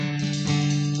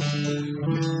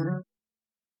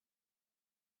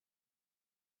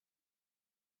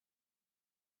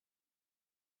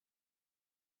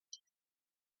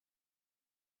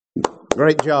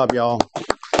Great job, y'all.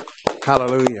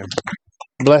 Hallelujah.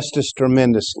 Blessed us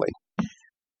tremendously.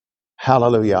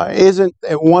 Hallelujah. Isn't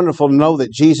it wonderful to know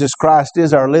that Jesus Christ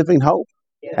is our living hope?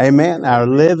 Yes. Amen. Our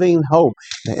living hope.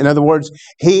 In other words,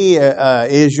 He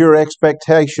is your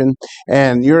expectation,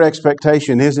 and your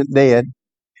expectation isn't dead.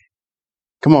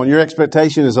 Come on, your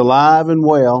expectation is alive and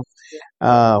well.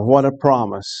 What a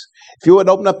promise. If you would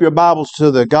open up your Bibles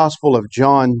to the Gospel of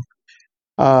John,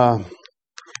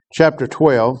 chapter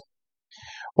 12,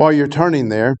 while you're turning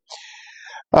there,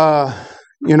 like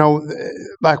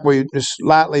we just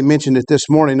lightly mentioned it this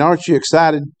morning, aren't you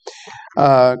excited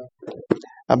about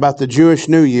the Jewish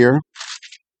New Year?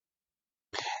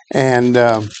 And,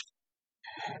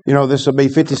 this will be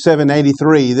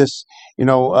 5783. This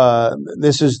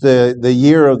is the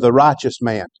year of the righteous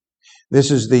man.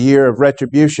 This is the year of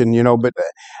retribution, but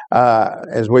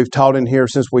as we've taught in here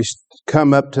since we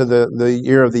come up to the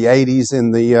year of the 80s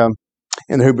in the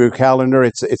Hebrew calendar,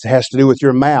 it has to do with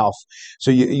your mouth.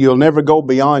 So you'll never go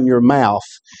beyond your mouth.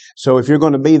 So if you're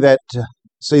going to be that,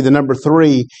 see, the number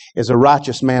 3 is a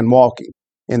righteous man walking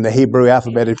in the Hebrew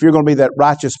alphabet. If you're going to be that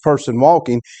righteous person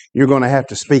walking, you're going to have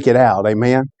to speak it out.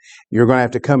 Amen. You're going to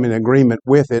have to come in agreement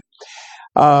with it.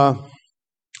 And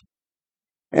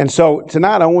so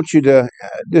tonight I want you to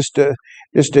just to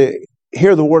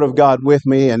hear the Word of God with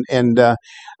me and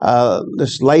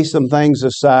just lay some things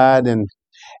aside and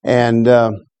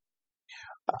we're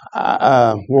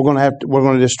going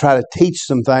to just try to teach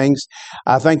some things.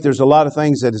 I think there's a lot of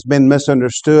things that has been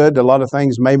misunderstood, a lot of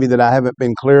things maybe that I haven't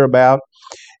been clear about,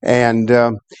 and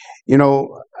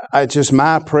it's just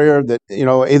my prayer that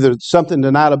either something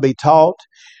tonight will be taught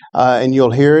and you'll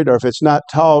hear it, or if it's not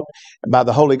taught by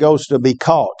the Holy Ghost, it'll be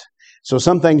caught. So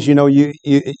some things,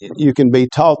 you can be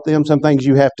taught them. Some things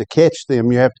you have to catch them.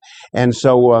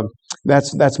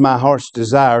 That's my heart's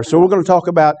desire. So we're going to talk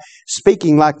about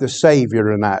speaking like the Savior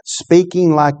tonight.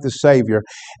 Speaking like the Savior,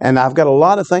 and I've got a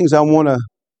lot of things I want to.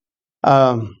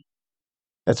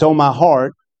 That's on my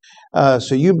heart.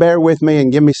 So you bear with me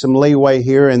and give me some leeway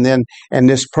here, and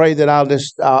just pray that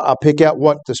I'll pick out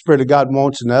what the Spirit of God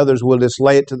wants, and others will just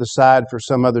lay it to the side for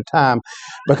some other time,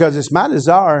 because it's my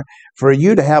desire for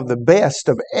you to have the best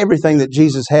of everything that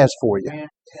Jesus has for you.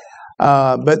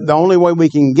 But the only way we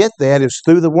can get that is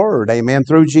through the Word, amen,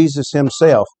 through Jesus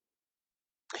Himself.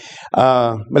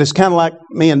 But it's kind of like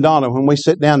me and Donna when we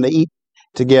sit down to eat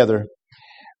together.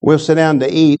 We'll sit down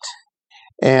to eat,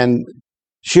 and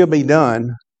she'll be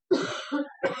done.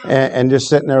 And just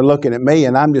sitting there looking at me,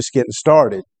 and I'm just getting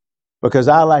started because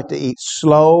I like to eat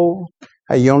slow.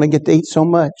 Hey, you only get to eat so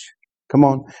much. Come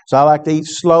on. So I like to eat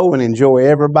slow and enjoy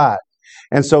every bite.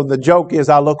 And so the joke is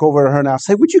I look over at her and I'll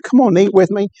say, would you come on and eat with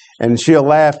me? And she'll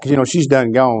laugh because, she's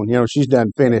done gone. She's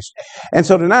done finished. And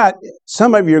so tonight,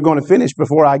 some of you are going to finish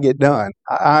before I get done.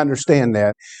 I understand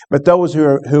that. But those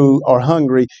who are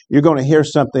hungry, you're going to hear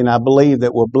something, I believe,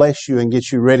 that will bless you and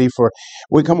get you ready for,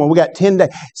 we got 10 days.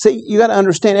 See, you got to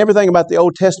understand everything about the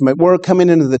Old Testament. We're coming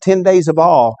into the 10 days of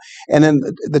awe. And then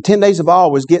the 10 days of awe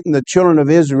was getting the children of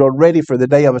Israel ready for the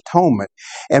Day of Atonement.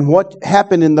 And what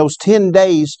happened in those 10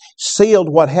 days sealed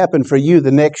what happened for you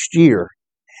the next year.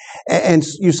 And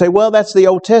you say, well, that's the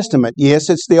Old Testament.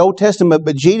 Yes, it's the Old Testament,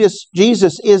 but Jesus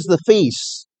is the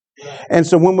feast. And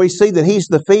so when we see that He's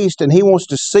the feast and He wants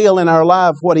to seal in our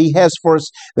life what He has for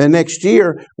us the next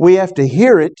year, we have to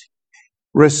hear it,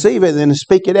 receive it, and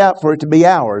speak it out for it to be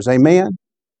ours. Amen?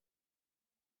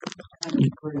 That's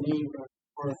pretty neat.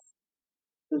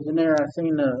 Because in there I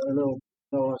seen I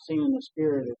seen in the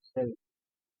Spirit, it says,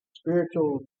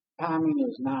 spiritual timing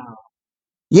is now.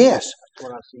 Yes. That's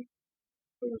what I see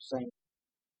for the saints.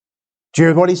 Do you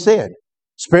hear what he said?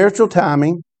 Spiritual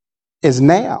timing is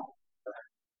now.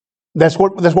 That's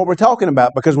what we're talking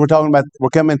about, because we're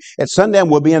coming at sundown.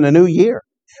 We'll be in a new year,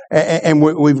 and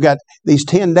we've got these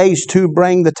 10 days to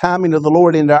bring the timing of the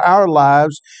Lord into our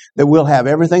lives, that we'll have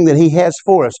everything that He has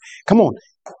for us. Come on.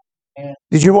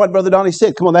 Did you hear what Brother Donnie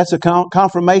said? Come on, that's a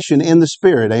confirmation in the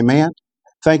Spirit. Amen.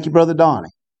 Thank you, Brother Donnie.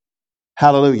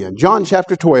 Hallelujah. John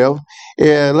chapter 12.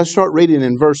 Let's start reading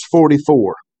in verse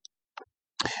 44.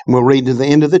 And we'll read to the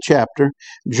end of the chapter.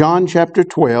 John chapter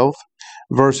 12,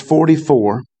 verse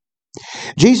 44.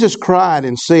 Jesus cried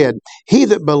and said, he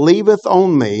that believeth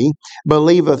on me,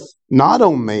 believeth not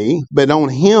on me, but on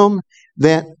Him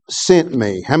that sent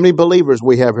me. How many believers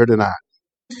we have here tonight?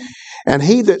 And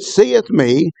he that seeth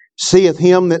me, seeth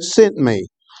Him that sent me.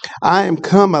 I am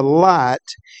come a light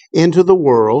into the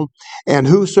world, and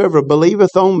whosoever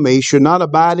believeth on me should not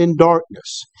abide in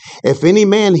darkness. If any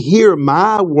man hear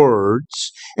my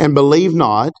words and believe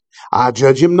not, I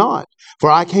judge him not. For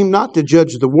I came not to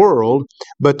judge the world,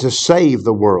 but to save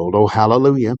the world. Oh,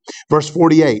 hallelujah. Verse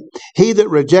 48, He that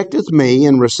rejecteth me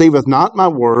and receiveth not my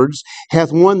words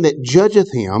hath one that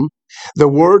judgeth him. The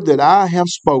word that I have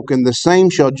spoken, the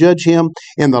same shall judge him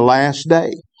in the last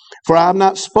day. For I have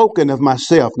not spoken of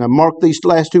myself. Now mark these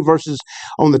last two verses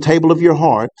on the table of your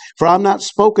heart. For I have not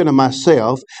spoken of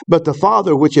myself, but the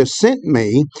Father which has sent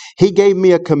me, He gave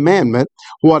me a commandment,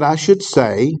 what I should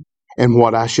say and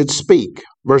what I should speak.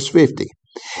 Verse 50.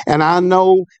 And I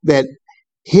know that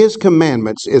His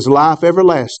commandments is life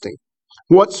everlasting.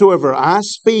 Whatsoever I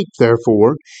speak,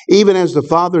 therefore, even as the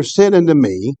Father said unto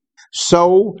me,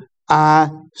 so I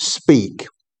speak.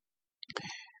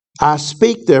 I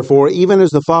speak, therefore, even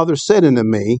as the Father said unto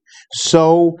me,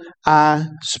 so I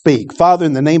speak. Father,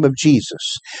 in the name of Jesus,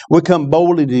 we come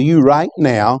boldly to you right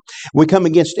now. We come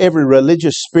against every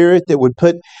religious spirit that would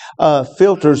put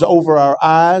filters over our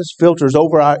eyes, filters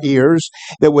over our ears,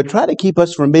 that would try to keep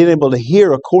us from being able to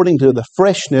hear according to the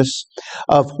freshness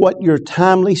of what your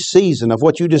timely season, of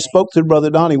what you just spoke to Brother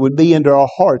Donnie, would be into our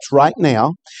hearts right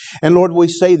now. And Lord, we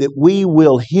say that we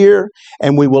will hear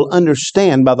and we will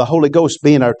understand by the Holy Ghost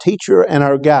being our teacher and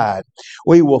our guide.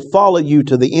 We will follow you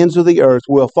to the ends of the earth.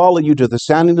 We'll follow you to the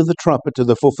sounding of the trumpet, to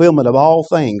the fulfillment of all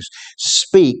things.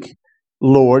 Speak,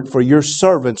 Lord, for your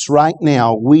servants right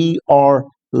now. We are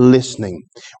listening.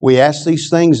 We ask these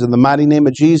things in the mighty name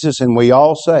of Jesus, and we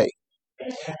all say,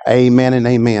 amen and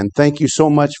amen. Thank you so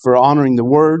much for honoring the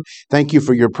word. Thank you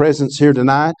for your presence here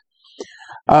tonight.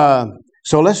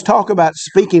 So let's talk about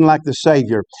speaking like the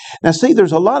Savior. Now, see,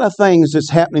 there's a lot of things that's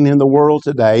happening in the world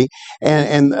today,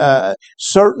 and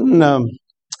certain,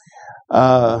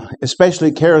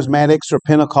 especially charismatics or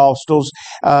Pentecostals,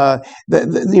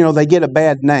 they get a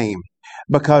bad name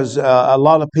because a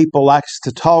lot of people likes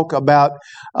to talk about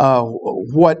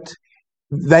what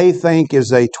they think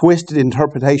is a twisted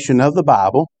interpretation of the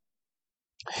Bible.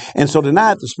 And so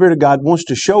tonight, the Spirit of God wants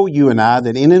to show you and I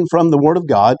that in and from the Word of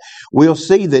God, we'll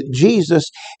see that Jesus,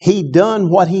 He done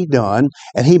what He done,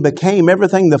 and He became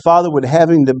everything the Father would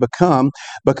have Him to become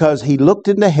because He looked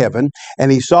into heaven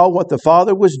and He saw what the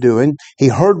Father was doing. He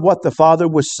heard what the Father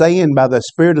was saying by the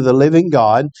Spirit of the living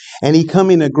God, and He come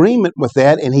in agreement with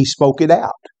that, and He spoke it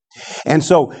out. And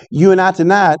so you and I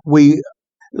tonight, we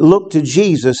look to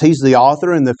Jesus. He's the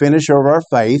author and the finisher of our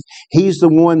faith. He's the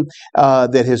one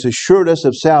that has assured us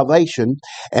of salvation,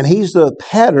 and He's the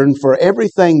pattern for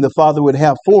everything the Father would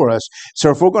have for us.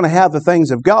 So if we're going to have the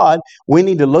things of God, we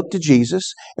need to look to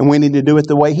Jesus, and we need to do it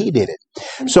the way He did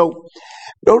it. So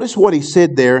notice what He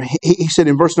said there. He said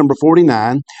in verse number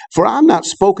 49, for I'm not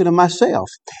spoken of myself.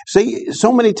 See,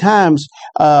 so many times,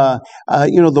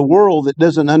 the world that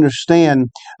doesn't understand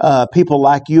people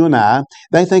like you and I,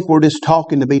 they think we're just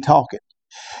talking to be talking.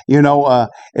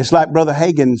 It's like Brother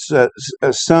Hagin's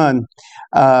son,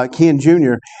 Ken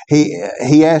Jr.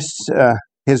 He asked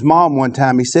his mom one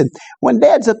time, he said, when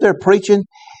Dad's up there preaching,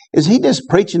 is he just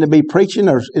preaching to be preaching,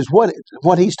 or is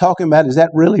what he's talking about, is that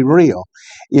really real?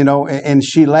 And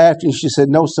she laughed and she said,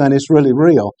 no, son, it's really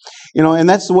real. And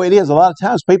that's the way it is. A lot of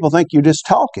times people think you're just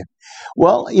talking.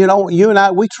 Well, you and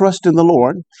I, we trust in the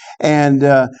Lord, and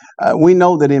we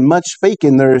know that in much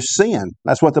speaking there is sin.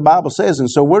 That's what the Bible says. And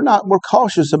so we're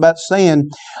cautious about saying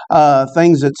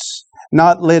things that's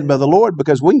not led by the Lord,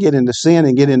 because we can get into sin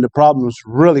and get into problems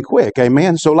really quick.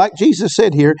 Amen. So like Jesus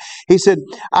said here, He said,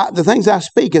 the things I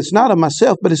speak, it's not of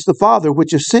myself, but it's the Father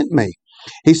which has sent me.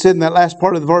 He said in that last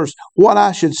part of the verse, what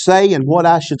I should say and what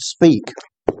I should speak.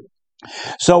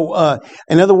 So,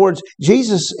 in other words,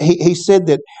 Jesus, he said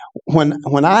that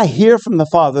when I hear from the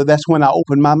Father, that's when I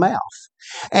open my mouth.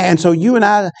 And so you and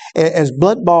I, as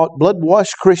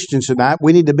blood-washed Christians tonight,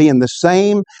 we need to be in the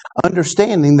same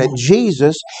understanding that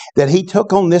Jesus, that He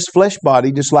took on this flesh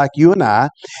body just like you and I,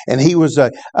 and He was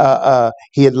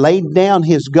He had laid down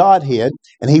His Godhead,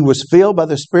 and He was filled by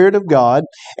the Spirit of God,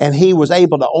 and He was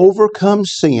able to overcome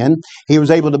sin. He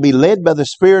was able to be led by the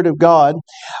Spirit of God,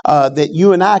 that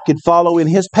you and I could follow in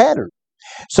His pattern.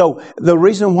 So the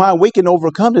reason why we can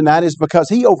overcome tonight is because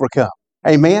He overcome.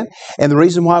 Amen. And the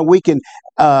reason why we can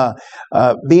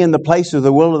be in the place of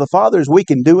the will of the Father is we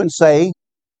can do and say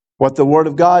what the Word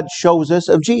of God shows us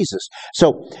of Jesus.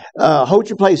 So hold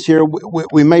your place here.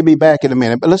 We may be back in a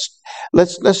minute, but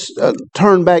let's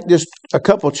turn back just a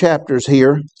couple chapters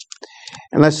here,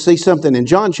 and let's see something in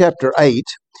John chapter 8.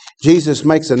 Jesus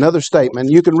makes another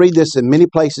statement. You can read this in many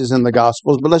places in the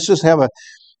Gospels, but let's just have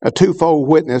a twofold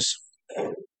witness.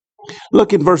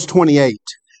 Look in verse 28,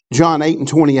 John 8 and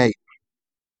 28.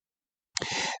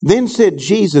 Then said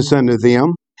Jesus unto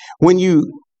them, when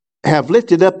you have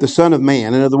lifted up the Son of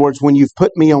Man, in other words, when you've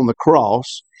put me on the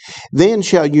cross, then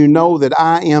shall you know that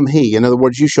I am He. In other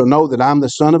words, you shall know that I'm the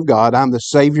Son of God, I'm the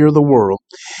Savior of the world,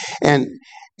 and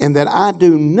that I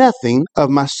do nothing of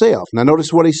myself. Now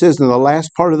notice what he says in the last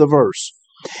part of the verse.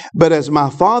 But as my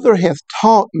Father hath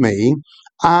taught me,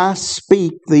 I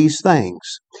speak these things.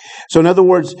 So in other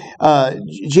words,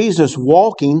 Jesus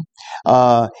walking,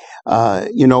 as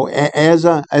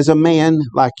a man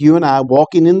like you and I,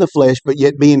 walking in the flesh, but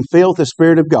yet being filled with the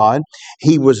Spirit of God,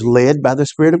 he was led by the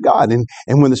Spirit of God. And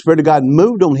when the Spirit of God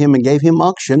moved on him and gave him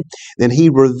unction, then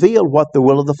he revealed what the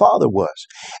will of the Father was.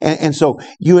 And so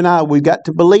you and I, we've got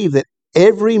to believe that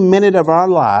every minute of our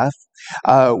life,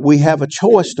 we have a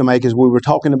choice to make, as we were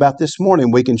talking about this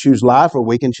morning. We can choose life or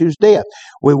we can choose death.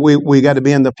 We got to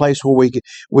be in the place where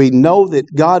we know that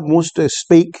God wants to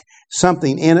speak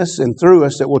something in us and through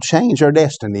us that will change our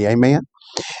destiny. Amen.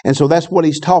 And so that's what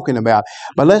he's talking about.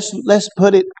 But let's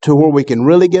put it to where we can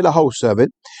really get a hold of it.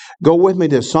 Go with me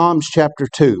to Psalms chapter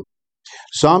 2.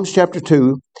 Psalms chapter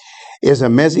 2 is a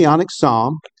messianic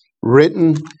psalm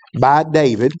written by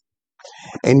David.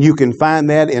 And you can find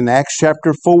that in Acts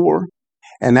chapter 4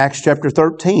 and Acts chapter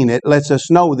 13. It lets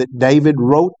us know that David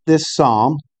wrote this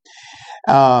psalm.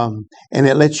 And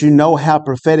it lets you know how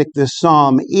prophetic this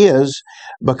psalm is,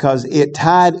 because it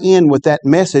tied in with that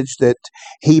message that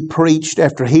he preached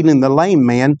after healing the lame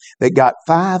man that got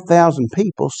 5,000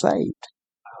 people saved.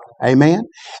 Amen.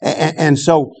 And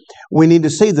so we need to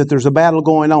see that there's a battle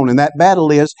going on. And that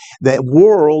battle is that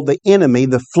world, the enemy,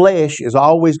 the flesh is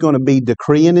always going to be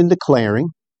decreeing and declaring.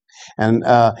 And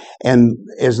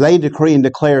as they decree and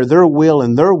declare their will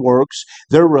and their works,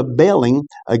 they're rebelling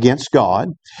against God.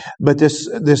 But this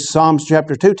Psalms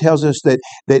chapter 2 tells us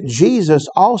that Jesus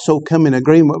also come in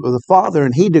agreement with the Father,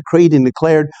 and he decreed and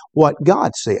declared what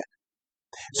God said.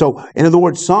 So, in other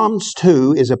words, Psalms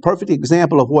 2 is a perfect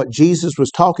example of what Jesus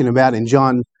was talking about in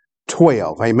John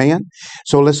 12. Amen?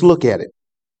 So let's look at it.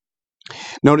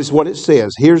 Notice what it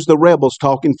says. Here's the rebels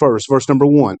talking first. Verse number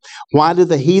 1. Why do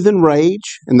the heathen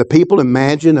rage and the people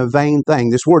imagine a vain thing?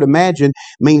 This word imagine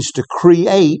means to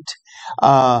create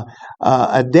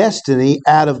a destiny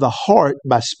out of the heart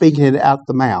by speaking it out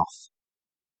the mouth.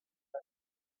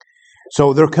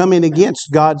 So they're coming against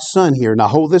God's Son here. Now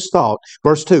hold this thought.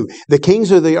 Verse 2. The kings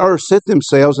of the earth set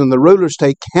themselves and the rulers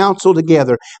take counsel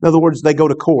together. In other words, they go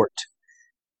to court.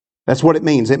 That's what it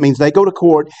means. It means they go to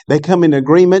court, they come in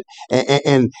agreement,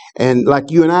 and like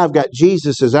you and I have got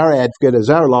Jesus as our advocate, as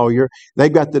our lawyer.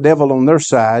 They've got the devil on their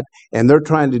side, and they're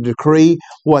trying to decree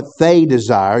what they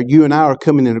desire. You and I are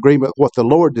coming in agreement with what the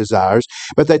Lord desires.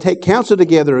 But they take counsel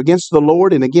together against the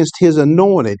Lord and against His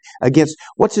anointed. Against,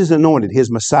 what's His anointed?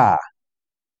 His Messiah.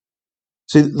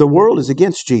 See, the world is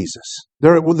against Jesus.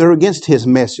 They're against His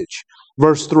message.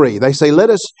 Verse 3, they say, let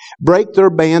us break their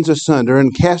bands asunder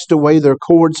and cast away their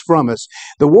cords from us.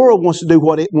 The world wants to do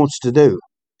what it wants to do.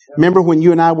 Remember when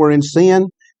you and I were in sin?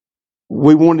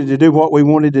 We wanted to do what we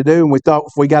wanted to do, and we thought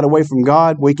if we got away from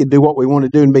God, we could do what we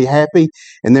wanted to do and be happy.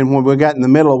 And then when we got in the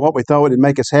middle of what we thought would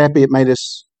make us happy, it made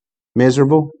us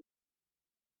miserable.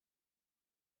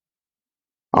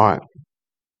 All right.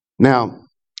 Now,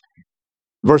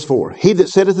 verse 4, he that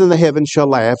sitteth in the heavens shall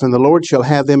laugh, and the Lord shall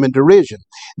have them in derision.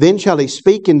 Then shall he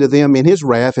speak unto them in his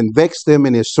wrath, and vex them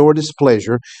in his sore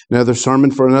displeasure. Another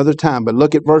sermon for another time. But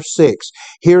look at verse 6.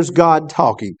 Here's God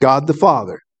talking, God the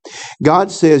Father. God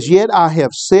says, yet I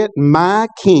have set my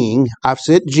King, I've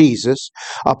set Jesus,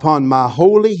 upon my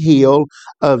holy hill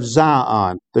of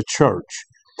Zion, the church.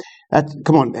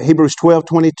 Come on, Hebrews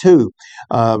 12:22,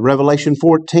 Revelation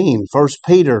 14, 1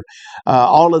 Peter,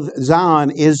 all of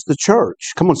Zion is the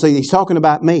church. Come on, see, he's talking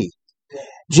about me.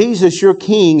 Jesus, your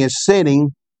King, is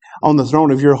sitting on the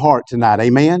throne of your heart tonight.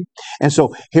 Amen? And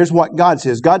so here's what God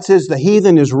says. God says the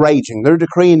heathen is raging. They're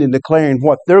decreeing and declaring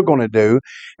what they're going to do.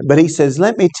 But he says,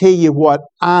 let me tell you what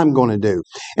I'm going to do.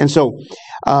 And so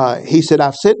he said,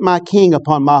 I've set my King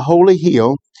upon my holy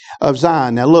hill of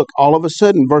Zion. Now look, all of a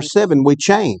sudden, verse 7, we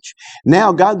change.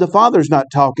 Now God the Father's not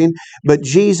talking, but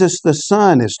Jesus the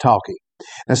Son is talking.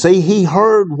 Now see, he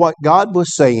heard what God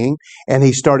was saying, and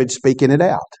he started speaking it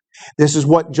out. This is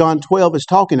what John 12 is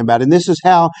talking about. And this is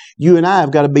how you and I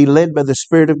have got to be led by the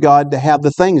Spirit of God to have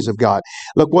the things of God.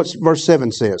 Look what verse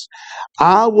 7 says.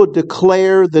 I will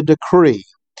declare the decree.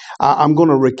 I'm going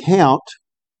to recount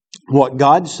what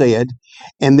God said,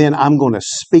 and then I'm going to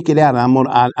speak it out.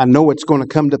 I know it's going to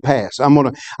come to pass. I'm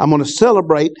going to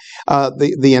celebrate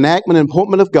the enactment and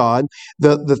appointment of God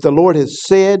that the Lord has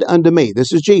said unto me.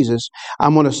 This is Jesus.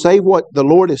 I'm going to say what the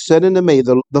Lord has said unto me,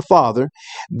 the Father.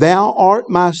 Thou art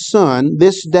my Son.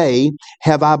 This day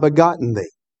have I begotten thee.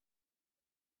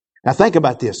 Now think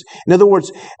about this. In other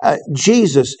words,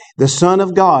 Jesus, the Son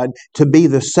of God, to be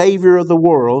the Savior of the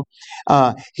world,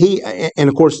 and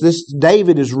of course this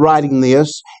David is writing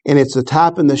this, and it's a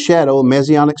type and the shadow,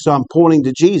 Messianic, so I'm pointing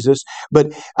to Jesus, but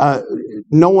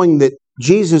knowing that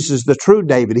Jesus is the true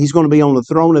David, he's going to be on the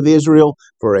throne of Israel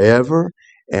forever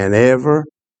and ever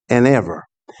and ever.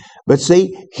 But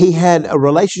see, he had a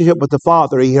relationship with the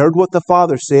Father. He heard what the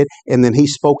Father said, and then he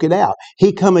spoke it out.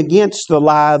 He come against the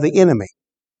lie of the enemy.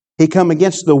 He come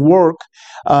against the work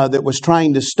that was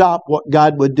trying to stop what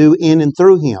God would do in and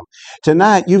through him.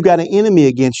 Tonight, you've got an enemy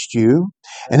against you,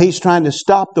 and he's trying to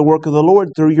stop the work of the Lord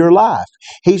through your life.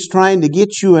 He's trying to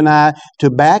get you and I to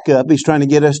back up. He's trying to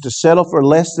get us to settle for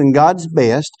less than God's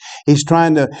best. He's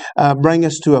trying to bring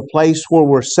us to a place where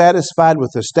we're satisfied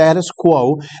with the status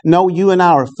quo. No, you and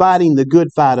I are fighting the good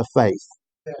fight of faith.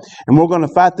 And we're going to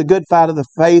fight the good fight of the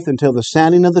faith until the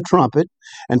sounding of the trumpet,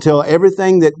 until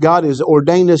everything that God has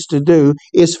ordained us to do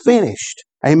is finished.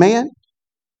 Amen?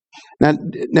 Now,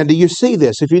 do you see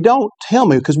this? If you don't, tell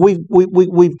me, because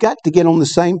we've got to get on the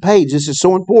same page. This is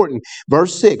so important.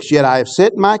 Verse 6, yet I have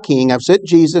set my King, I've set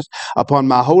Jesus upon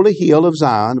my holy hill of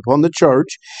Zion, upon the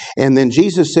church. And then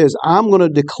Jesus says, I'm going to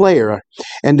declare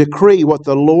and decree what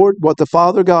the Lord, what the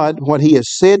Father God, what he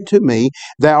has said to me,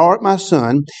 thou art my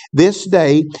Son, this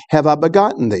day have I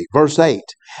begotten thee. Verse 8,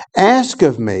 ask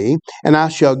of me, and I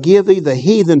shall give thee the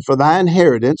heathen for thy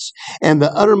inheritance, and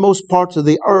the uttermost parts of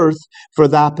the earth for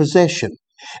thy possession.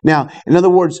 Now, in other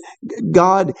words,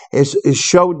 God has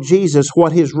showed Jesus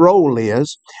what his role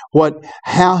is,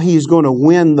 how he's going to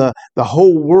win the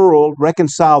whole world,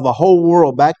 reconcile the whole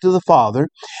world back to the Father.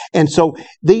 And so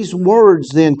these words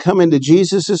then come into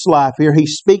Jesus' life here. He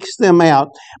speaks them out,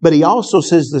 but he also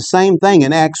says the same thing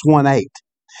in Acts 1:8.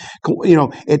 You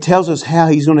know, it tells us how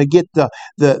he's going to get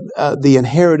the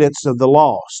inheritance of the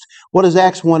lost. What does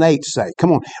Acts 1:8 say?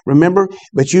 Come on, remember,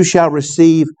 but you shall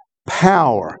receive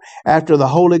power after the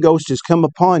Holy Ghost has come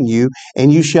upon you,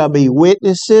 and you shall be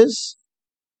witnesses.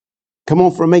 Come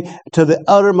on, for me, to the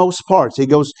uttermost parts.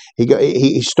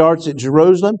 He starts at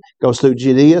Jerusalem, goes through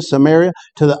Judea, Samaria,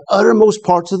 to the uttermost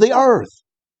parts of the earth.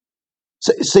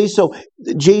 See, so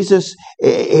Jesus,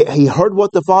 he heard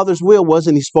what the Father's will was,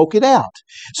 and he spoke it out.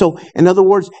 So, in other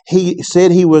words, he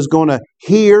said he was going to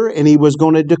hear and he was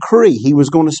going to decree. He was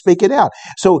going to speak it out.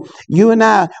 So, you and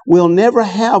I will never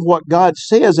have what God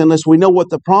says unless we know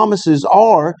what the promises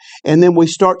are, and then we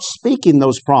start speaking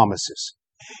those promises.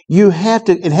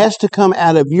 It has to come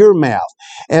out of your mouth.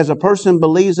 As a person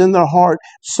believes in their heart,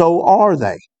 so are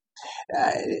they.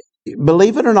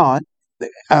 Believe it or not,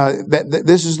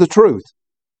 this is the truth.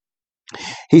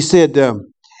 He said,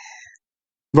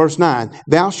 verse 9,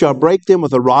 thou shalt break them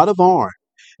with a rod of iron.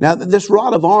 Now, this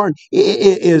rod of iron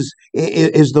is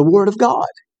the Word of God.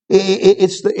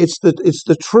 It's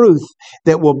the truth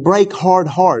that will break hard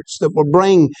hearts, that will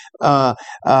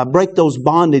break those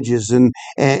bondages and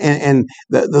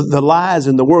the lies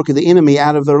and the work of the enemy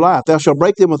out of their life. Thou shalt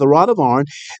break them with a rod of iron.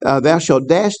 Thou shalt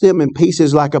dash them in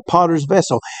pieces like a potter's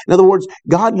vessel. In other words,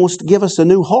 God wants to give us a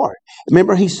new heart.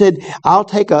 Remember, he said, I'll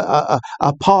take a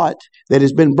pot that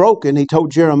has been broken. He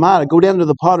told Jeremiah to go down to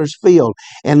the potter's field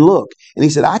and look. And he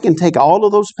said, I can take all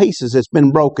of those pieces that's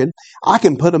been broken. I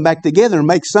can put them back together and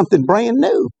make something brand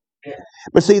new.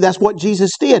 But see, that's what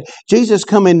Jesus did. Jesus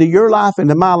come into your life,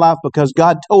 into my life, because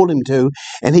God told him to,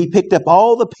 and he picked up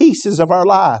all the pieces of our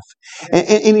life,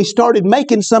 and he started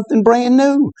making something brand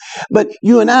new. But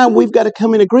you and I, we've got to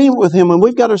come in agreement with him, and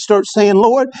we've got to start saying,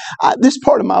 Lord, this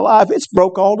part of my life, it's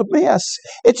broke all to mess.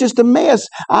 It's just a mess.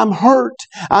 I'm hurt.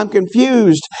 I'm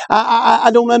confused.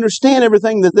 I don't understand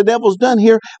everything that the devil's done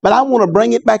here, but I want to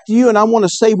bring it back to you, and I want to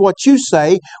say what you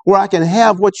say, where I can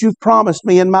have what you've promised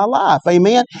me in my life.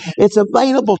 Amen? It's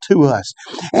available to us.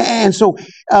 And so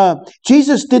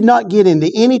Jesus did not get into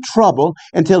any trouble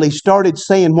until he started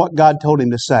saying what God told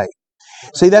him to say.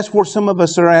 See, that's where some of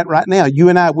us are at right now. You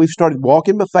and I, we've started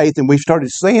walking by faith, and we've started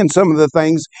saying some of the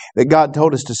things that God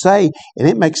told us to say, and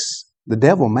it makes the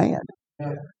devil mad.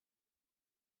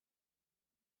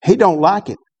 He don't like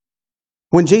it.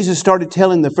 When Jesus started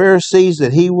telling the Pharisees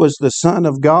that he was the Son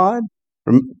of God,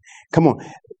 come on,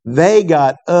 they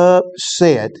got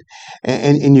upset.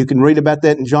 And you can read about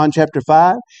that in John chapter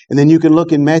 5. And then you can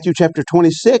look in Matthew chapter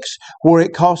 26, where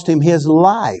it cost him his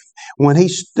life. When he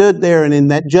stood there and in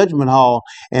that judgment hall,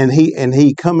 and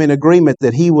he come in agreement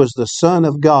that he was the Son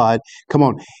of God, come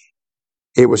on,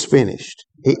 it was finished.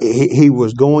 He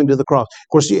was going to the cross.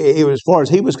 Of course, as far as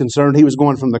he was concerned, he was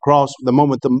going from the cross the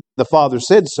moment the Father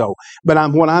said so.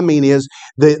 But what I mean is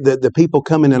the people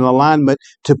coming in alignment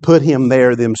to put him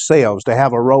there themselves, to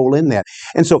have a role in that.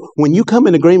 And so when you come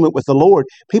in agreement with the Lord,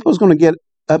 people's going to get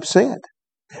upset.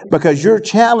 Because you're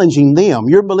challenging them.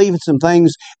 You're believing some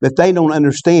things that they don't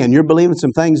understand. You're believing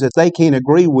some things that they can't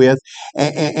agree with.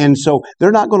 And so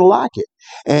they're not going to like it.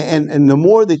 And the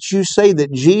more that you say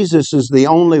that Jesus is the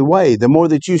only way, the more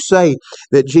that you say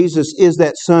that Jesus is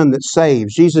that Son that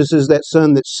saves, Jesus is that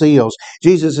Son that seals,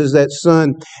 Jesus is that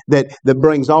Son that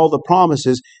brings all the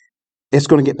promises, it's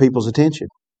going to get people's attention.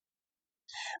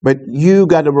 But you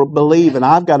got to believe, and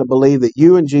I've got to believe, that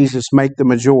you and Jesus make the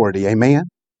majority. Amen?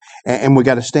 And we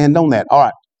got to stand on that. All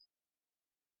right.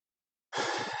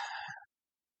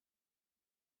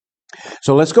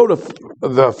 So let's go to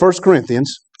the 1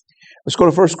 Corinthians. Let's go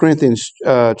to 1 Corinthians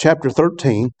chapter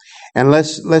 13, and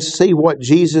let's see what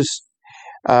Jesus.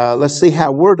 Let's see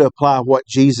how we're to apply what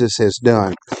Jesus has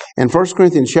done. In 1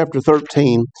 Corinthians chapter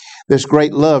 13, this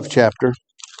great love chapter,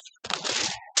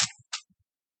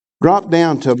 drop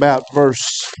down to about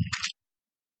verse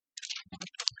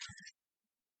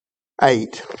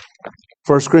 8.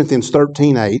 1 Corinthians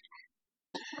 13:8.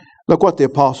 Look what the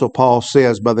Apostle Paul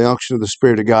says by the unction of the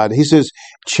Spirit of God. He says,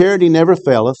 charity never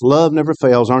faileth, love never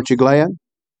fails. Aren't you glad?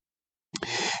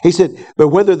 He said, but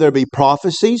whether there be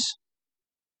prophecies,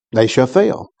 they shall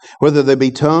fail. Whether there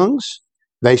be tongues,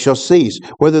 they shall cease.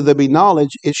 Whether there be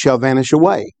knowledge, it shall vanish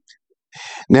away.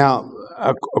 Now,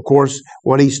 of course,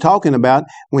 what he's talking about,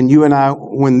 when you and I,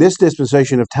 when this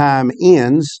dispensation of time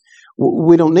ends,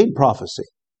 we don't need prophecy.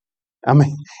 I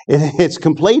mean, it's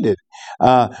completed.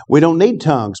 We don't need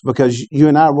tongues because you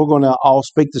and I, we're going to all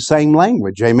speak the same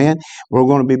language. Amen. We're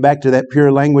going to be back to that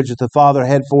pure language that the Father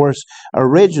had for us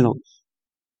originally.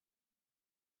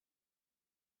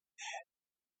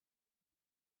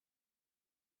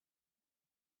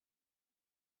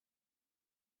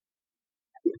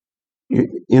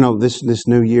 You know, this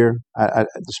new year, the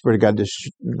Spirit of God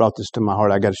just brought this to my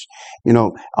heart. I got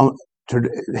to,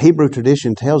 Hebrew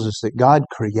tradition tells us that God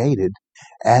created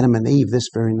Adam and Eve this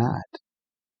very night.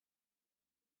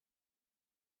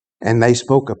 And they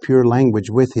spoke a pure language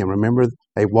with Him. Remember,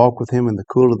 they walked with Him in the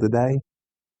cool of the day.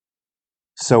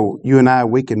 So you and I,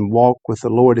 we can walk with the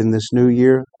Lord in this new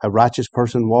year, a righteous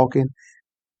person walking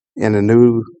in a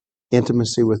new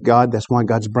intimacy with God. That's why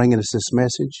God's bringing us this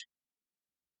message.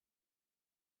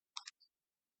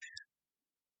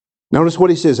 Notice what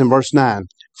He says in verse 9.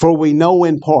 For we know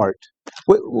in part.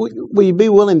 Will you be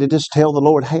willing to just tell the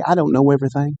Lord, hey, I don't know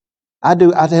everything? I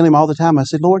do. I tell Him all the time, I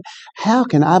said, Lord, how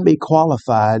can I be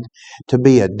qualified to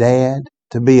be a dad,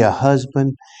 to be a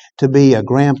husband, to be a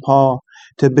grandpa,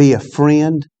 to be a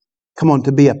friend? Come on,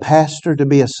 to be a pastor, to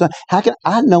be a son. How can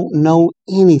I don't know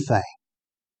anything?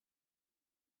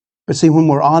 But see, when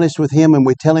we're honest with Him and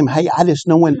we tell Him, hey, I just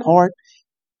know in part,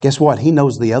 guess what? He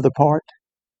knows the other part.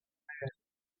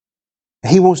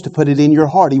 He wants to put it in your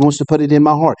heart. He wants to put it in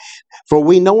my heart. For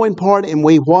we know in part and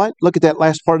we what? Look at that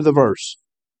last part of the verse.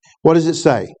 What does it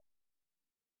say?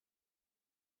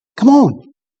 Come on.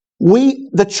 We,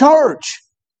 the church,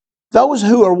 those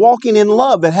who are walking in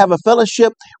love, that have a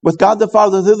fellowship with God the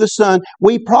Father through the Son,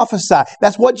 we prophesy.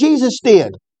 That's what Jesus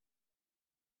did.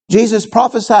 Jesus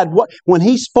prophesied when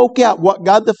He spoke out what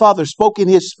God the Father spoke in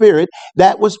His Spirit,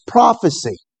 that was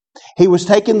prophecy. He was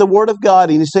taking the Word of God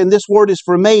and He's saying, this Word is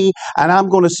for me and I'm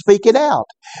going to speak it out.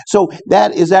 So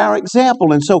that is our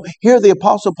example. And so here the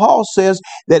Apostle Paul says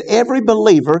that every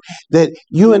believer, that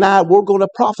you and I, we're going to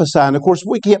prophesy. And of course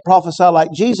we can't prophesy like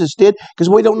Jesus did because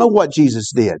we don't know what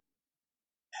Jesus did.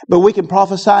 But we can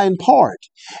prophesy in part.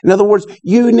 In other words,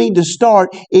 you need to start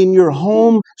in your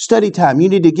home study time. You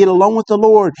need to get along with the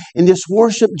Lord and just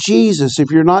worship Jesus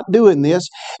if you're not doing this,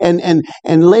 and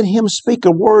let Him speak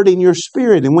a word in your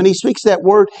spirit. And when He speaks that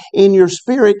word in your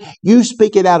spirit, you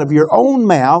speak it out of your own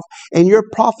mouth and you're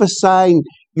prophesying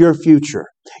your future.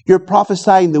 You're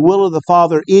prophesying the will of the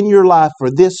Father in your life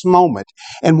for this moment.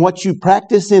 And what you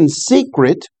practice in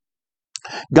secret,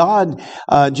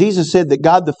 Jesus said that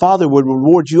God the Father would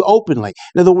reward you openly.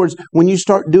 In other words, when you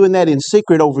start doing that in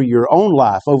secret over your own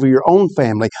life, over your own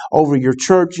family, over your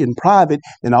church in private,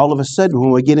 then all of a sudden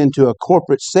when we get into a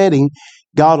corporate setting,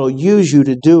 God will use you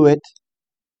to do it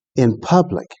in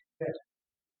public.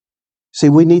 See,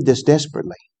 we need this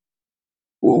desperately.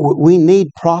 We need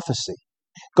prophecy.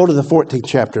 Go to the 14th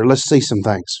chapter. Let's see some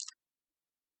things.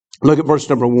 Look at verse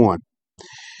number 1.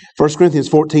 1 Corinthians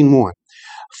 14:1.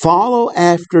 Follow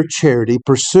after charity,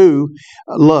 pursue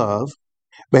love.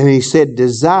 But He said,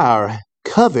 desire,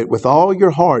 covet with all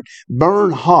your heart,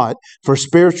 burn hot for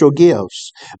spiritual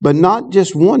gifts. But not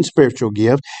just one spiritual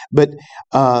gift, but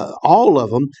all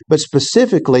of them, but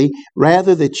specifically,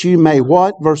 rather that you may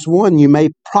what? Verse 1, you may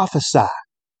prophesy.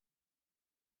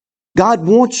 God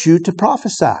wants you to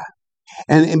prophesy.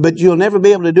 But you'll never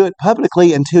be able to do it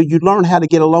publicly until you learn how to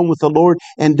get along with the Lord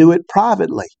and do it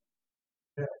privately.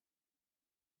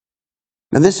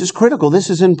 Now, this is critical. This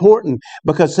is important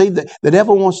because, see, the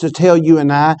devil wants to tell you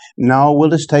and I, no, we'll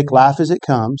just take life as it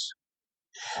comes.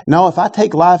 No, if I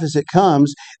take life as it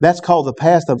comes, that's called the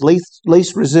path of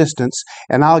least resistance,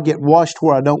 and I'll get washed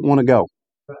where I don't want to go.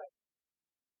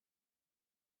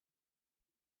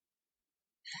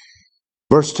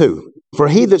 Verse 2, for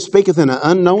he that speaketh in an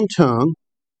unknown tongue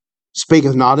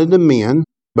speaketh not unto men,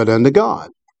 but unto God.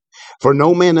 For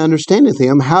no man understandeth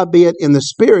him, howbeit in the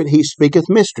Spirit he speaketh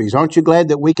mysteries. Aren't you glad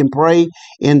that we can pray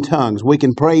in tongues? We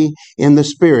can pray in the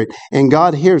Spirit. And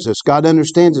God hears us. God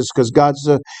understands us because God's,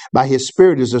 by His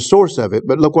Spirit is the source of it.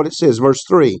 But look what it says, verse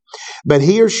 3. But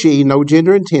he or she, no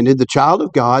gender intended, the child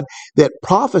of God, that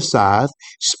prophesieth,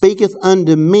 speaketh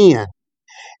unto men.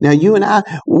 Now, you and I,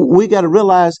 we got to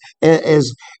realize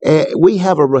as we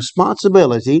have a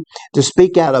responsibility to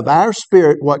speak out of our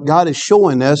spirit what God is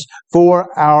showing us for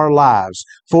our lives,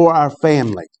 for our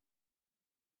family.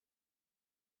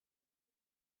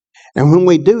 And when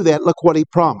we do that, look what He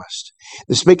promised.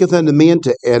 That speaketh unto men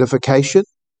to edification,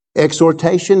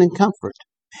 exhortation, and comfort.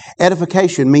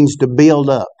 Edification means to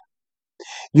build up.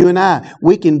 You and I,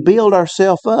 we can build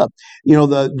ourselves up. You know,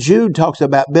 the Jude talks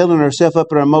about building ourselves up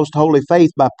in our most holy faith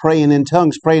by praying in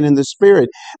tongues, praying in the Spirit.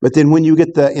 But then when you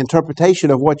get the interpretation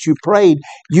of what you prayed,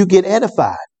 you get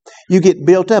edified. You get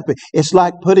built up. It's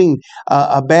like putting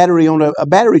a battery on a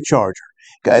battery charger.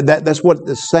 That's what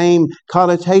the same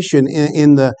connotation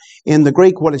in the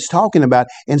Greek, what it's talking about.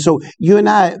 And so you and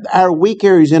I, our weak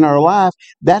areas in our life,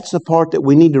 that's the part that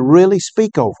we need to really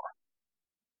speak over.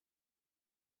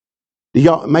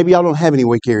 Maybe y'all don't have any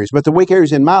weak areas, but the weak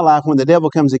areas in my life, when the devil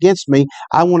comes against me,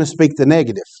 I want to speak the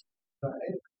negative.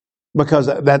 Because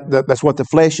that's what the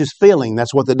flesh is feeling.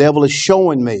 That's what the devil is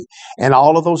showing me. And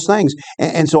all of those things.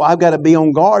 And so I've got to be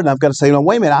on guard, and I've got to say, no,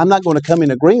 wait a minute, I'm not going to come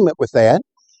in agreement with that.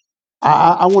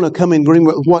 I want to come in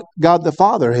agreement with what God the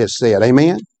Father has said.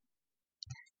 Amen?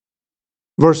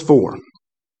 Verse 4.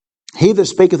 He that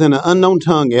speaketh in an unknown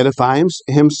tongue edifies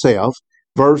himself.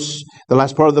 The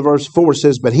last part of the verse 4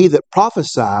 says, but he that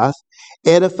prophesieth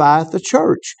edifieth the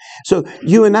church. So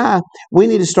you and I, we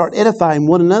need to start edifying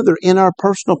one another in our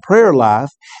personal prayer life.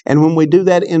 And when we do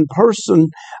that in person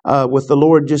with the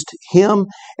Lord, just Him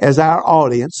as our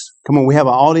audience, come on, we have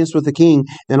an audience with the King,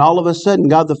 then all of a sudden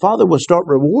God the Father will start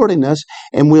rewarding us,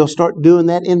 and we'll start doing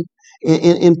that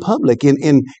in public,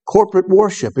 in corporate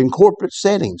worship, in corporate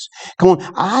settings. Come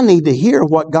on, I need to hear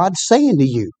what God's saying to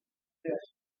you.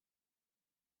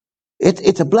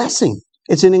 It's a blessing.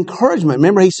 It's an encouragement.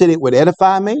 Remember, He said it would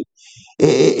edify me.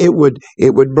 It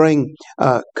would bring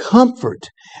comfort.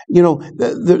 You know,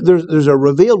 there's a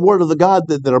revealed word of the God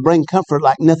that'll bring comfort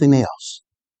like nothing else.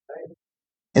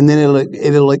 And then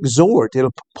it'll exhort.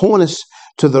 It'll point us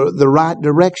to the right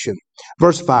direction.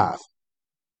 Verse 5.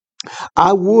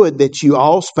 I would that you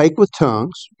all spake with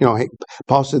tongues. You know,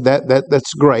 Paul said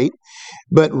that's great.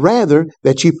 But rather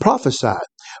that you prophesied.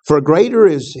 For greater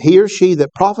is he or she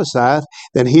that prophesieth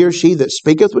than he or she that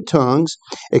speaketh with tongues,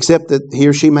 except that he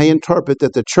or she may interpret,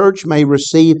 that the church may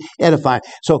receive edifying.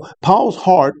 So Paul's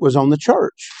heart was on the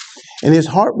church. And his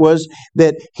heart was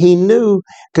that he knew,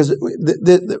 because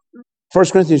the 1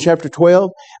 Corinthians chapter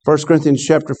 12, 1 Corinthians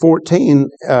chapter 14,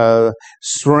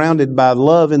 surrounded by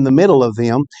love in the middle of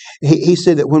them, he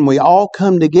said that when we all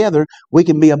come together, we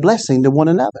can be a blessing to one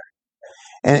another.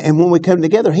 And when we come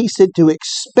together, he said to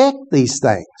expect these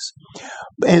things.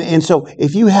 And so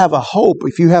if you have a hope,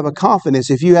 if you have a confidence,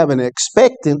 if you have an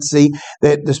expectancy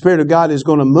that the Spirit of God is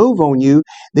going to move on you,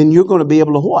 then you're going to be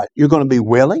able to what? You're going to be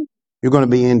willing, you're going to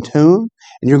be in tune,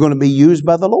 and you're going to be used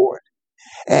by the Lord.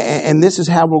 And this is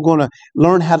how we're going to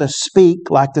learn how to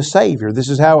speak like the Savior. This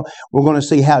is how we're going to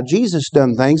see how Jesus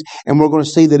done things, and we're going to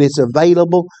see that it's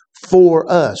available for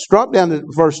us. Drop down to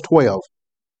verse 12.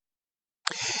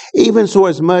 Even so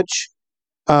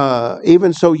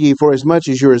ye, for as much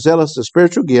as you are zealous of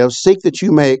spiritual gifts, seek that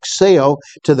you may excel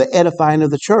to the edifying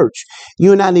of the church.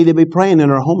 You and I need to be praying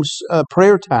in our home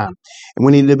prayer time. And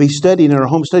we need to be studying in our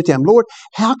home study time. Lord,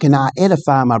 how can I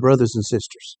edify my brothers and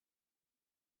sisters?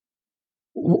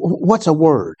 What's a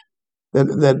word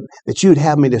that you'd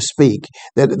have me to speak,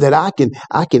 that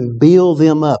I can build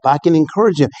them up, I can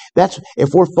encourage them? That's, if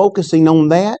we're focusing on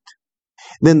that,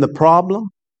 then the problem,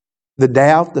 the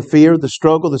doubt, the fear, the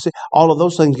struggle, all of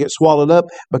those things get swallowed up,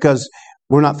 because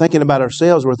we're not thinking about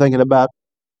ourselves. We're thinking about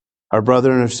our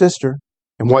brother and our sister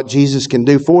and what Jesus can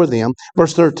do for them.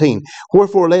 Verse 13,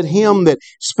 wherefore let him that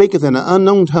speaketh in an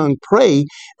unknown tongue pray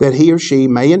that he or she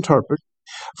may interpret.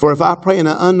 For if I pray in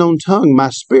an unknown tongue, my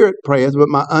spirit prayeth, but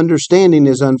my understanding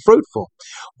is unfruitful.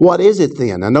 What is it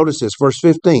then? Now notice this, verse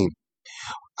 15.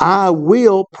 I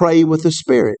will pray with the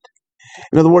Spirit.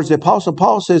 In other words, the Apostle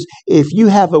Paul says, if you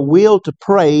have a will to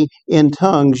pray in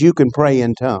tongues, you can pray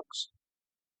in tongues.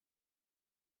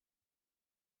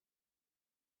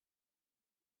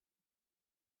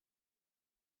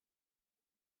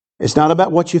 It's not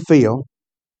about what you feel.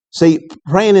 See,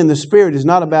 praying in the Spirit is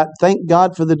not about thank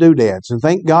God for the doodads and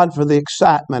thank God for the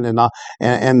excitement and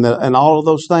all of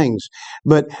those things.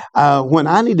 But when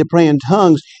I need to pray in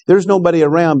tongues, there's nobody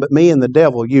around but me and the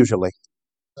devil usually,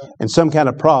 and some kind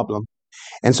of problem.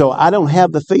 And so I don't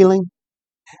have the feeling,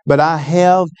 but I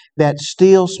have that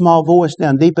still small voice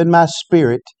down deep in my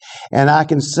spirit, and I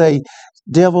can say,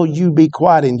 devil, you be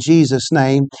quiet in Jesus'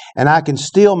 name. And I can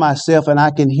still myself and I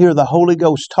can hear the Holy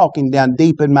Ghost talking down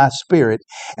deep in my spirit.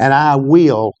 And I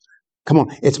will, come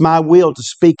on, it's my will to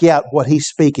speak out what He's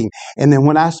speaking. And then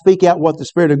when I speak out what the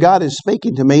Spirit of God is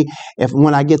speaking to me,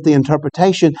 when I get the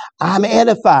interpretation, I'm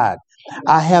edified.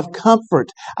 I have comfort.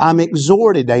 I'm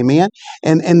exhorted. Amen.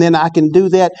 And then I can do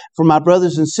that for my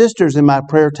brothers and sisters in my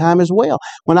prayer time as well.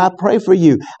 When I pray for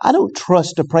you, I don't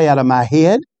trust to pray out of my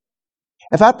head.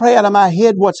 If I pray out of my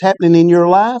head what's happening in your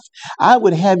life, I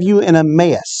would have you in a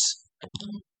mess.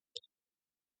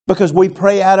 Because we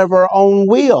pray out of our own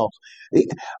will.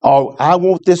 Oh, I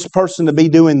want this person to be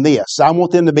doing this. I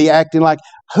want them to be acting like,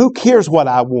 who cares what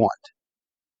I want?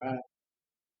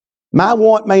 My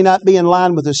want may not be in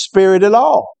line with the Spirit at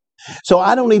all. So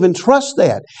I don't even trust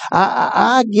that.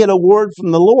 I get a word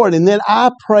from the Lord, and then I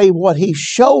pray what He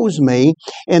shows me,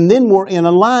 and then we're in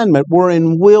alignment. We're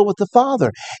in will with the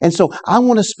Father. And so I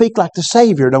want to speak like the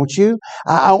Savior, don't you?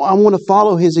 I want to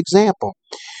follow His example.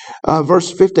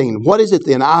 Verse 15, what is it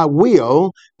then? I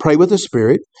will pray with the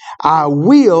Spirit. I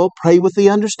will pray with the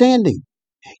understanding.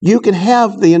 You can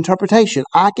have the interpretation.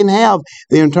 I can have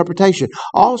the interpretation.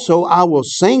 Also, I will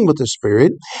sing with the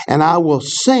Spirit, and I will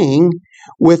sing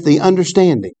with the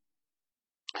understanding.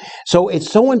 So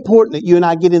it's so important that you and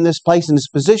I get in this place, in this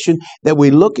position, that we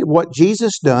look at what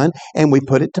Jesus done and we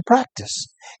put it to practice.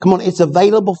 Come on, it's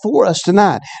available for us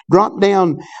tonight. Drop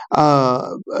down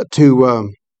for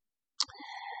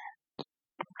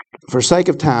sake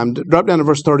of time, drop down to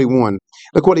verse 31.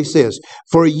 Look what he says.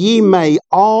 For ye may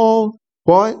all,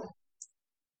 what?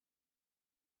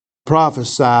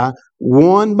 Prophesy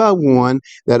one by one,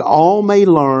 that all may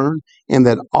learn and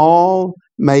that all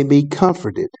may be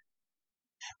comforted.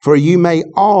 For you may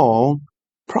all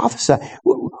prophesy.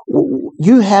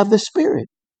 You have the Spirit.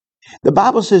 The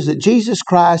Bible says that Jesus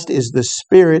Christ is the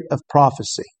Spirit of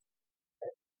prophecy.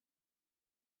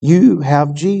 You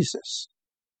have Jesus.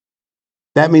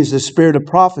 That means the Spirit of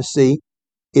prophecy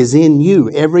is in you,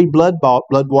 every blood-bought,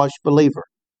 blood-washed believer.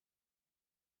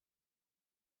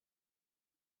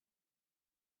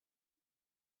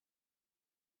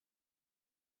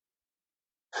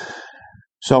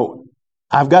 So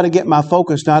I've got to get my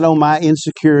focus not on my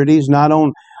insecurities, not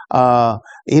on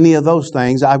any of those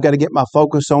things. I've got to get my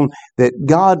focus on that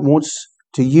God wants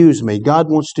to use me.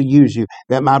 God wants to use you.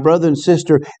 That my brother and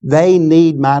sister, they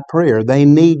need my prayer. They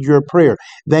need your prayer.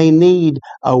 They need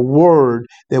a word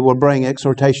that will bring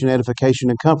exhortation, edification,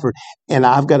 and comfort. And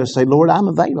I've got to say, Lord, I'm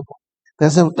available.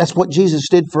 That's what Jesus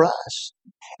did for us.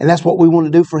 And that's what we want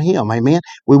to do for Him. Amen.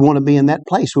 We want to be in that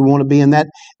place. We want to be in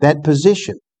that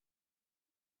position.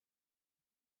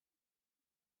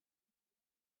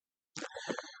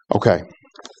 Okay.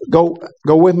 Go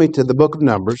with me to the book of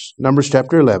Numbers, Numbers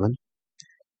chapter 11.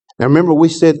 Now remember, we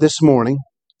said this morning,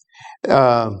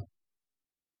 Hebrews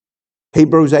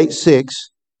 8:6,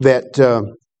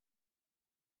 that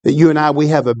you and I, we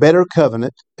have a better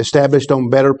covenant established on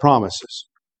better promises.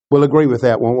 We'll agree with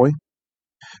that, won't we?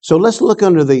 So let's look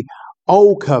under the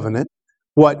old covenant,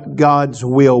 what God's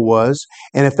will was.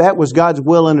 And if that was God's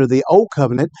will under the old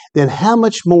covenant, then how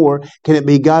much more can it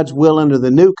be God's will under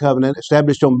the new covenant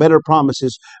established on better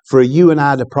promises for you and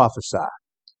I to prophesy?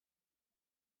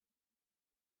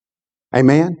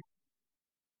 Amen.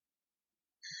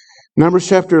 Numbers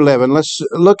chapter 11. Let's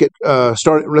look at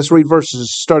let's read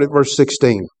verses. Start at verse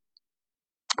 16.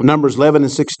 Numbers 11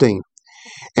 and 16.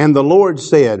 And the Lord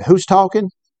said, who's talking?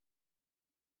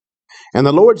 And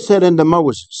the Lord said unto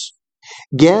Moses,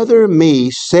 gather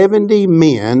me 70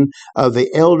 men of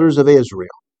the elders of Israel.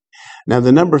 Now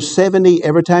the number 70,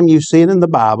 every time you see it in the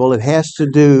Bible, it has to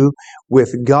do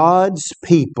with God's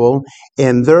people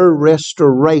and their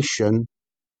restoration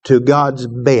to God's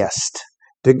best,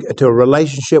 to a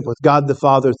relationship with God the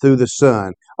Father through the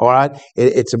Son, All right.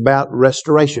 It's about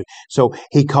restoration. So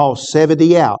he calls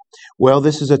 70 out. Well,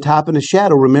 this is a type and a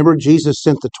shadow. Remember, Jesus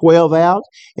sent the 12 out.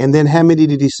 And then how many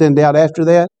did he send out after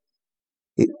that?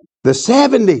 The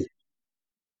 70.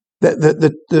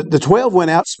 The 12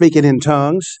 went out speaking in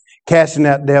tongues, casting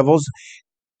out devils,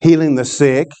 healing the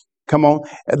sick. Come on,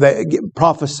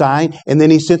 prophesying. And then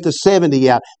he sent the 70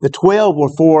 out. The 12 were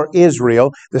for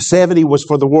Israel. The 70 was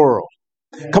for the world.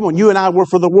 Come on, you and I were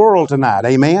for the world tonight.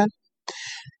 Amen.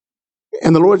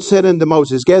 And the Lord said unto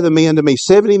Moses, gather me unto me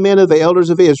 70 men of the elders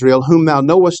of Israel, whom thou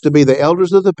knowest to be the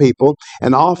elders of the people,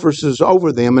 and officers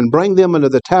over them, and bring them unto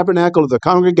the tabernacle of the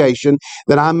congregation,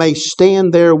 that I may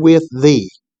stand there with thee.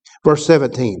 Verse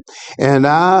 17, and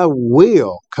I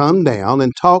will come down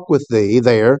and talk with thee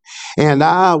there, and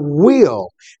I will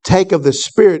take of the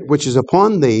Spirit which is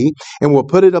upon thee, and will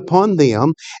put it upon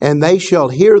them, and they shall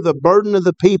hear the burden of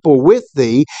the people with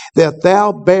thee, that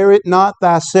thou bear it not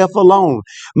thyself alone.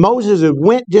 Moses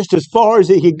went just as far as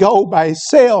he could go by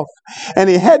himself, and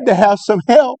he had to have some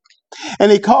help.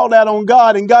 And he called out on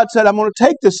God, and God said, I'm going to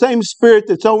take the same Spirit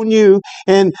that's on you,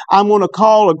 and I'm going to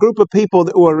call a group of people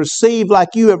that will receive like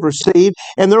you have received,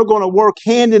 and they're going to work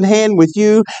hand in hand with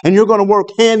you, and you're going to work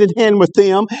hand in hand with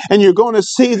them, and you're going to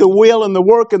see the will and the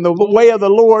work and the way of the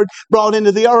Lord brought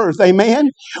into the earth. Amen?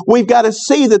 We've got to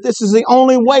see that this is the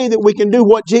only way that we can do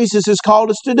what Jesus has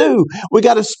called us to do. We've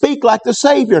got to speak like the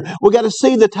Savior. We've got to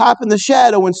see the type and the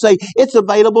shadow and say, it's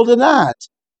available tonight.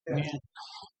 Amen.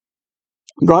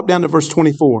 Drop down to verse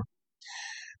 24.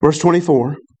 Verse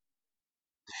 24.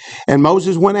 And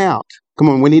Moses went out. Come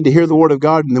on, we need to hear the word of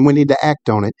God, and then we need to act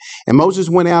on it. And Moses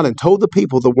went out and told the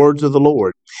people the words of the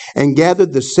Lord, and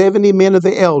gathered the 70 men of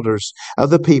the elders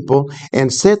of the people,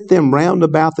 and set them round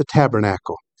about the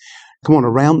tabernacle. Come on,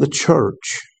 around the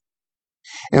church.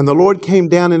 And the Lord came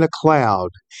down in a cloud,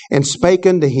 and spake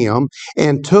unto him,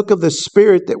 and took of the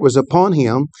Spirit that was upon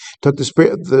him, took the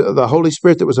Spirit, the Holy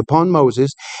Spirit that was upon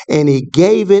Moses, and he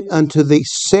gave it unto the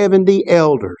 70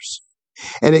 elders.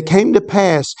 And it came to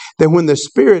pass that when the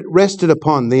Spirit rested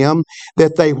upon them,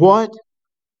 that they what?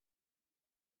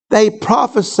 They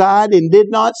prophesied and did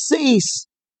not cease.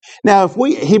 Now, if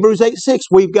we, Hebrews 8:6,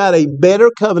 we've got a better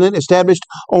covenant established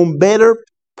on better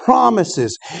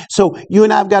promises. So you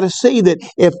and I have got to see that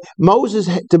if Moses,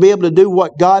 to be able to do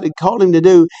what God had called him to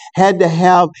do, had to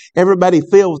have everybody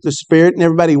filled with the Spirit and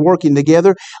everybody working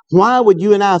together, why would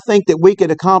you and I think that we could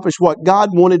accomplish what God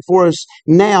wanted for us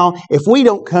now if we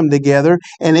don't come together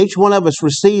and each one of us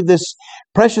receive this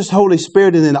precious Holy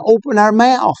Spirit and then open our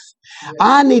mouth?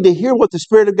 I need to hear what the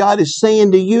Spirit of God is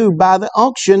saying to you by the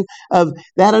unction of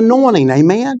that anointing.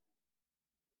 Amen?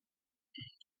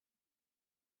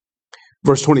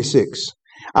 Verse 26.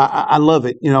 I love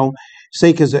it, you know.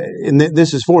 See, because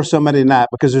this is for somebody tonight,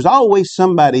 because there's always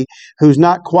somebody who's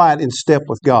not quite in step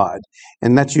with God,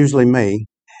 and that's usually me.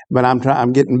 But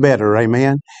I'm getting better,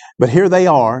 amen. But here they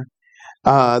are.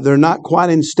 They're not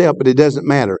quite in step, but it doesn't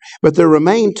matter. But there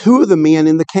remain 2 of the men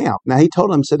in the camp. Now he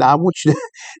told them, said, I want you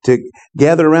to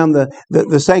gather around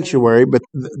the sanctuary, but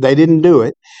they didn't do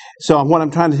it. So what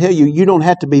I'm trying to tell you, you don't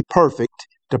have to be perfect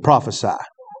to prophesy.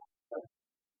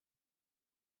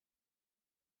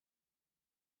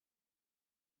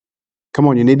 Come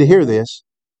on, you need to hear this.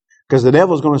 Because the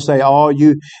devil's going to say, oh,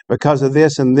 you, because of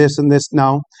this and this and this.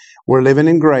 No, we're living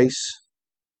in grace.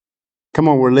 Come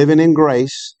on, we're living in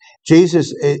grace.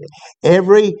 Jesus,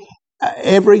 every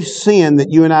sin that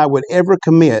you and I would ever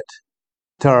commit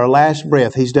to our last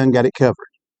breath, He's done got it covered.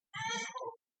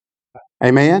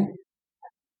 Amen?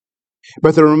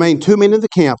 But there remained 2 men in the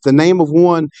camp. The name of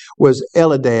one was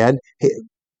Eldad.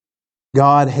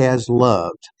 God has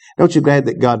loved. Don't you glad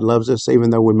that God loves us even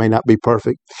though we may not be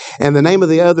perfect? And the name of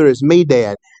the other is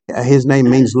Medad. His name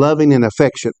means loving and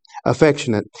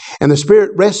affectionate. And the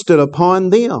Spirit rested upon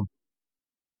them.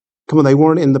 Come on, they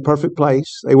weren't in the perfect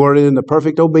place. They weren't in the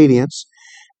perfect obedience.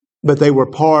 But they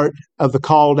were part of the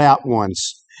called out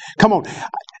ones. Come on,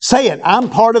 say it. I'm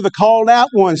part of the called out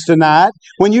ones tonight.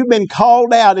 When you've been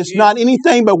called out, it's not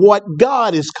anything but what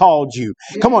God has called you.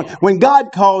 Come on, when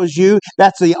God calls you,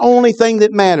 that's the only thing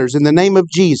that matters, in the name of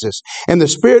Jesus. And the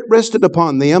Spirit rested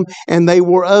upon them, and they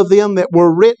were of them that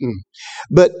were written.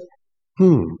 But,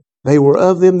 they were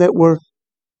of them that were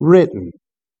written.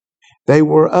 They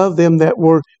were of them that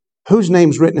were, whose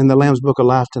name's written in the Lamb's Book of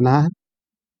Life tonight?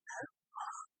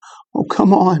 Oh,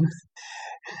 come on.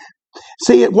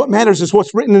 See, what matters is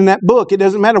what's written in that book. It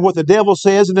doesn't matter what the devil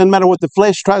says. It doesn't matter what the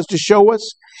flesh tries to show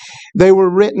us. They were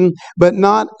written, but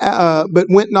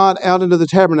went not out into the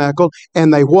tabernacle.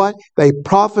 And they what? They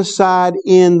prophesied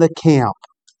in the camp.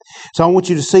 So I want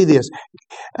you to see this.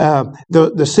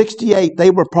 The 68,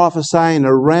 they were prophesying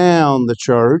around the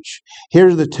church.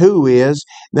 Here the two is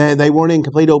that they weren't in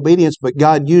complete obedience, but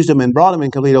God used them and brought them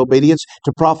in complete obedience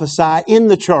to prophesy in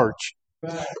the church,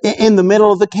 in the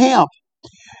middle of the camp.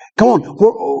 Come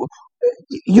on.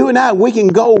 You and I, we can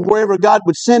go wherever God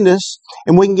would send us,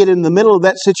 and we can get in the middle of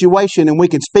that situation, and we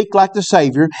can speak like the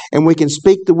Savior, and we can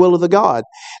speak the will of the God.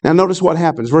 Now notice what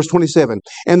happens. Verse 27.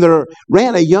 And there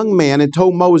ran a young man and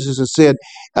told Moses and said,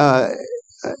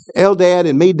 Eldad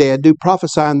and Medad do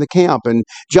prophesy in the camp. And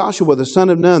Joshua, the son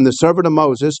of Nun, the servant of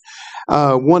Moses,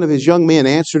 one of his young men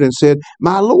answered and said,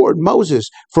 My Lord Moses,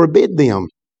 forbid them.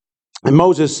 And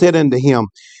Moses said unto him,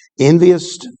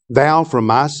 Enviest thou for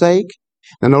my sake?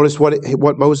 Now notice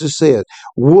what Moses said.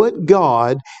 Would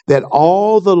God that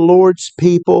all the Lord's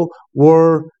people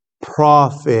were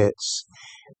prophets.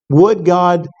 Would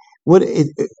God,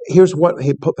 here's what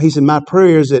he said, my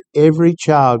prayer is that every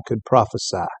child could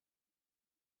prophesy.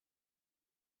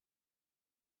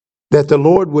 That the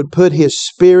Lord would put His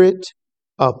Spirit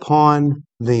upon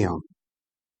them.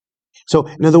 So,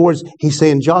 in other words, he's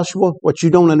saying, Joshua, what you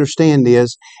don't understand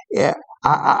is,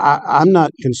 I'm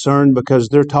not concerned because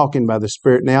they're talking by the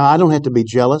Spirit now. I don't have to be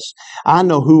jealous. I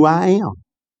know who I am.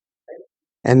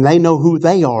 And they know who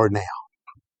they are now.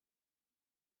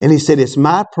 And he said, it's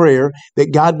my prayer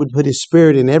that God would put His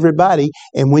Spirit in everybody.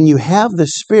 And when you have the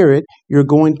Spirit, you're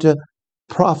going to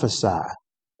prophesy.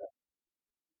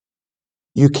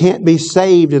 You can't be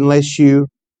saved unless you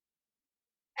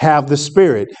have the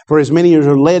Spirit. For as many as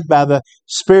are led by the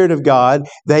Spirit of God,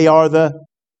 they are the...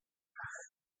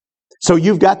 So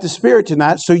you've got the Spirit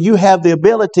tonight, so you have the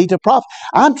ability to prophesy.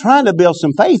 I'm trying to build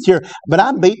some faith here, but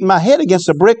I'm beating my head against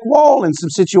a brick wall in some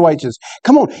situations.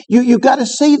 Come on, you've got to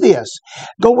see this.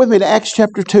 Go with me to Acts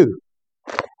chapter 2.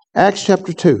 Acts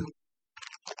chapter 2.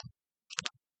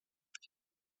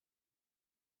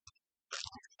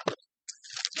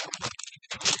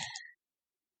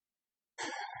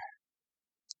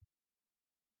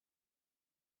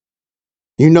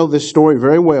 You know this story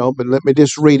very well, but let me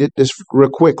just read it just real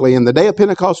quickly. And the day of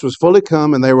Pentecost was fully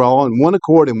come, and they were all in one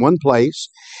accord in one place.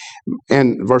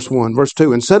 And verse 1, verse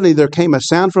 2, and suddenly there came a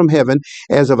sound from heaven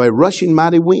as of a rushing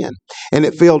mighty wind, and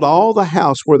it filled all the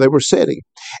house where they were sitting.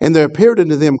 And there appeared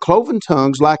unto them cloven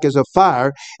tongues like as of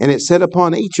fire, and it sat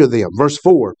upon each of them. Verse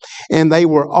 4, and they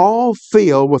were all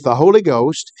filled with the Holy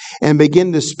Ghost, and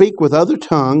began to speak with other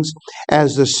tongues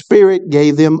as the Spirit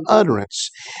gave them utterance.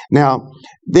 Now,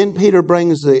 then Peter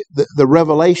brings the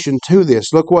revelation to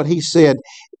this. Look what he said.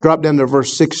 Drop down to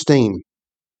verse 16.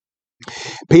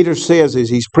 Peter says as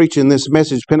he's preaching this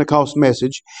message, Pentecost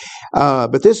message,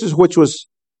 but this is which was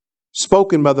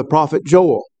spoken by the prophet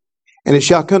Joel. And it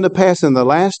shall come to pass in the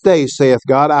last days, saith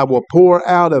God, I will pour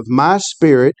out of my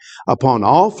Spirit upon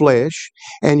all flesh,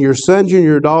 and your sons and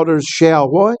your daughters shall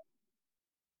what?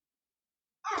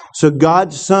 So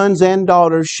God's sons and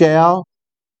daughters shall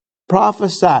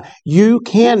prophesy. You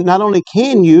can, not only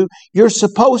can you, you're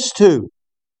supposed to.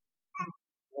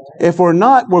 If we're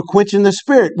not, we're quenching the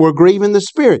Spirit. We're grieving the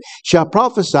Spirit. Shall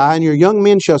prophesy, and your young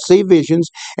men shall see visions,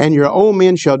 and your old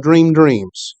men shall dream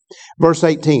dreams. Verse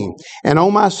 18, and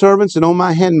on my servants and on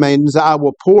my handmaidens I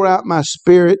will pour out my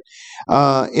Spirit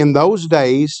in those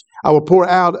days. I will pour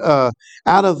out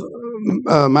of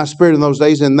my Spirit in those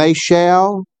days, and they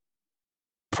shall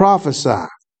prophesy.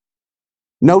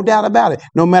 No doubt about it.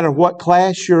 No matter what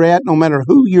class you're at, no matter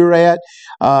who you're at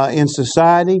in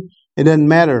society, it doesn't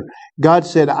matter. God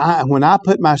said, when I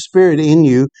put my Spirit in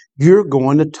you, you're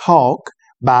going to talk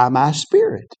by my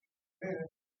Spirit.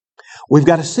 We've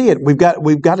got to see it. We've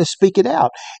got to speak it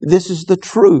out. This is the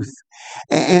truth.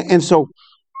 And so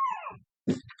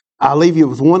I'll leave you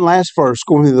with one last verse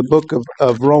going to the book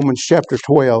of Romans chapter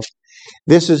 12.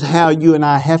 This is how you and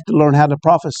I have to learn how to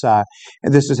prophesy.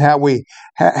 And this is how we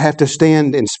have to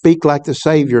stand and speak like the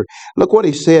Savior. Look what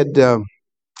he said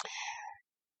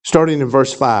starting in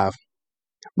verse 5.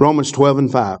 Romans 12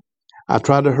 and 5. I've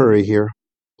tried to hurry here.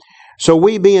 So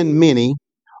we being many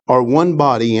are one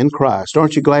body in Christ.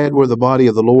 Aren't you glad we're the body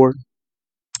of the Lord?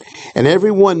 And every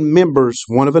one members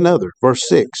one of another. Verse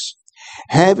 6.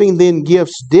 Having then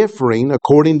gifts differing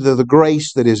according to the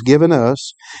grace that is given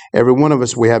us. Every one of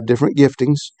us, we have different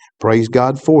giftings. Praise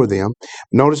God for them.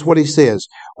 Notice what he says.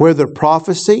 Whether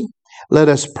prophecy, let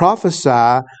us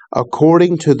prophesy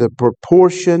according to the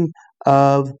proportion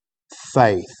of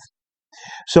faith.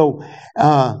 So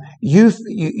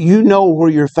you know where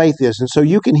your faith is, and so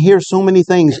you can hear so many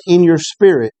things in your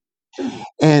spirit,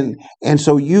 and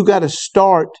so you got to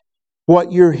start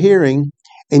what you're hearing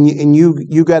And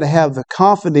you got to have the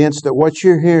confidence that what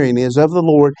you're hearing is of the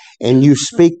Lord, and you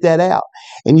speak that out.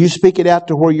 And you speak it out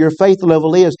to where your faith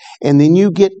level is, and then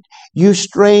you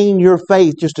strain your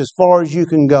faith just as far as you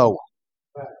can go.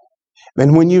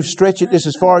 And when you stretch it just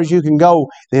as far as you can go,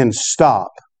 then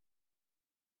stop.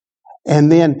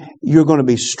 And then you're going to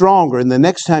be stronger. And the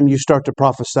next time you start to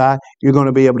prophesy, you're going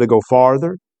to be able to go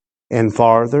farther and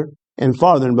farther and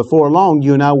farther. And before long,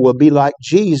 you and I will be like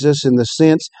Jesus in the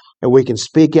sense that we can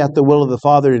speak out the will of the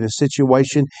Father in a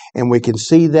situation, and we can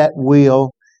see that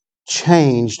will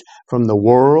changed from the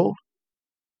world,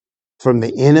 from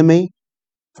the enemy,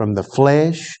 from the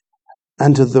flesh,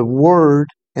 unto the word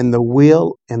and the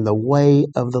will and the way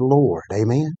of the Lord.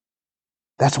 Amen?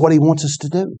 That's what He wants us to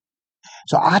do.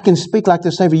 So I can speak like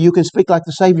the Savior. You can speak like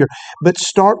the Savior. But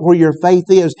start where your faith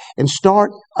is, and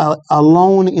start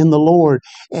alone in the Lord,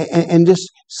 and just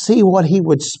see what He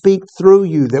would speak through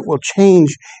you that will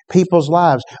change people's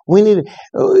lives. We need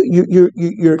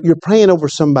you're praying over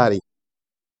somebody.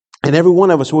 And every one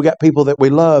of us, we got people that we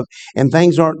love, and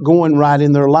things aren't going right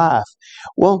in their life.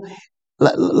 Well,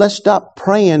 let's stop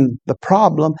praying the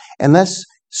problem, and let's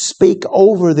speak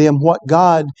over them what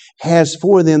God has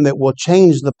for them that will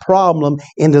change the problem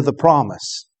into the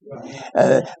promise.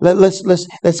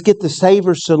 Let's get the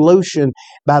Savior solution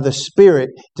by the Spirit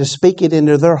to speak it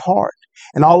into their heart.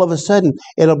 And all of a sudden,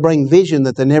 it'll bring vision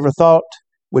that they never thought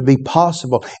would be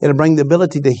possible. It'll bring the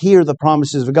ability to hear the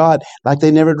promises of God like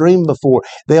they never dreamed before.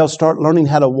 They'll start learning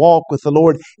how to walk with the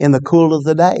Lord in the cool of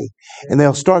the day. And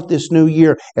they'll start this new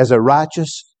year as a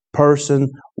righteous person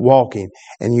walking.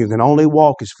 And you can only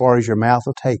walk as far as your mouth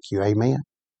will take you. Amen.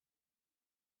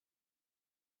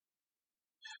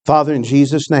 Father, in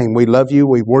Jesus' name, we love you.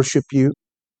 We worship you.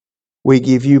 We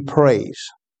give you praise.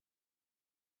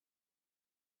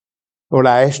 Lord,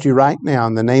 I ask you right now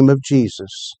in the name of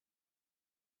Jesus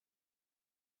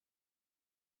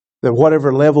that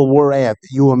whatever level we're at,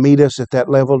 you will meet us at that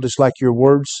level just like your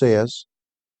word says.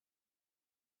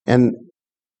 And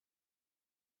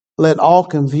let all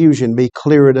confusion be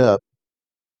cleared up.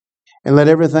 And let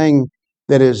everything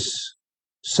that is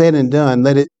said and done,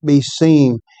 let it be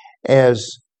seen as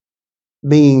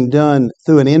being done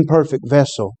through an imperfect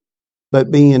vessel,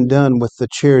 but being done with the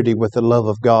charity, with the love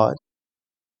of God.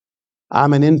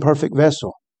 I'm an imperfect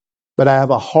vessel, but I have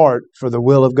a heart for the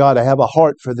will of God. I have a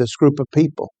heart for this group of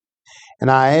people. And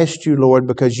I asked you, Lord,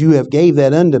 because you have gave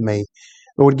that unto me,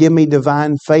 Lord, give me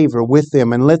divine favor with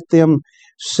them, and let them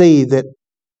see that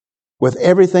with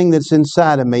everything that's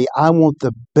inside of me, I want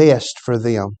the best for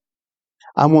them.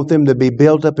 I want them to be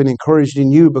built up and encouraged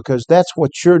in you, because that's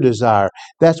what your desire,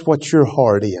 that's what your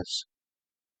heart is.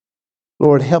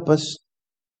 Lord, help us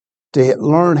to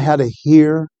learn how to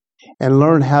hear and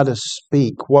learn how to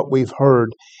speak what we've heard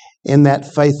in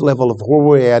that faith level of where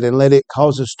we're at, and let it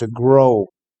cause us to grow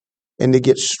and to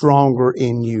get stronger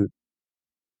in you.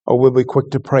 Or we'll be quick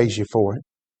to praise you for it.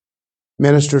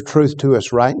 Minister truth to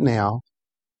us right now.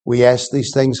 We ask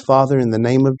these things, Father, in the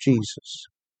name of Jesus.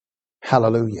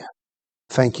 Hallelujah.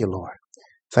 Thank you, Lord.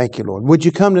 Thank you, Lord. Would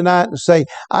you come tonight and say,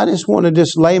 I just want to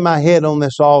just lay my head on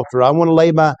this altar. I want to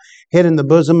lay my head in the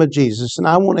bosom of Jesus, and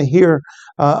I want to hear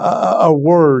a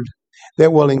word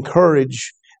that will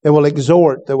encourage, that will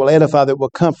exhort, that will edify, that will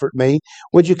comfort me.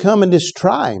 Would you come and just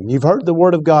try Him? You've heard the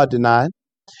word of God tonight.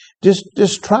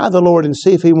 Just try the Lord and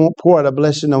see if He won't pour out a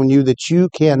blessing on you that you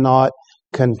cannot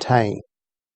contain.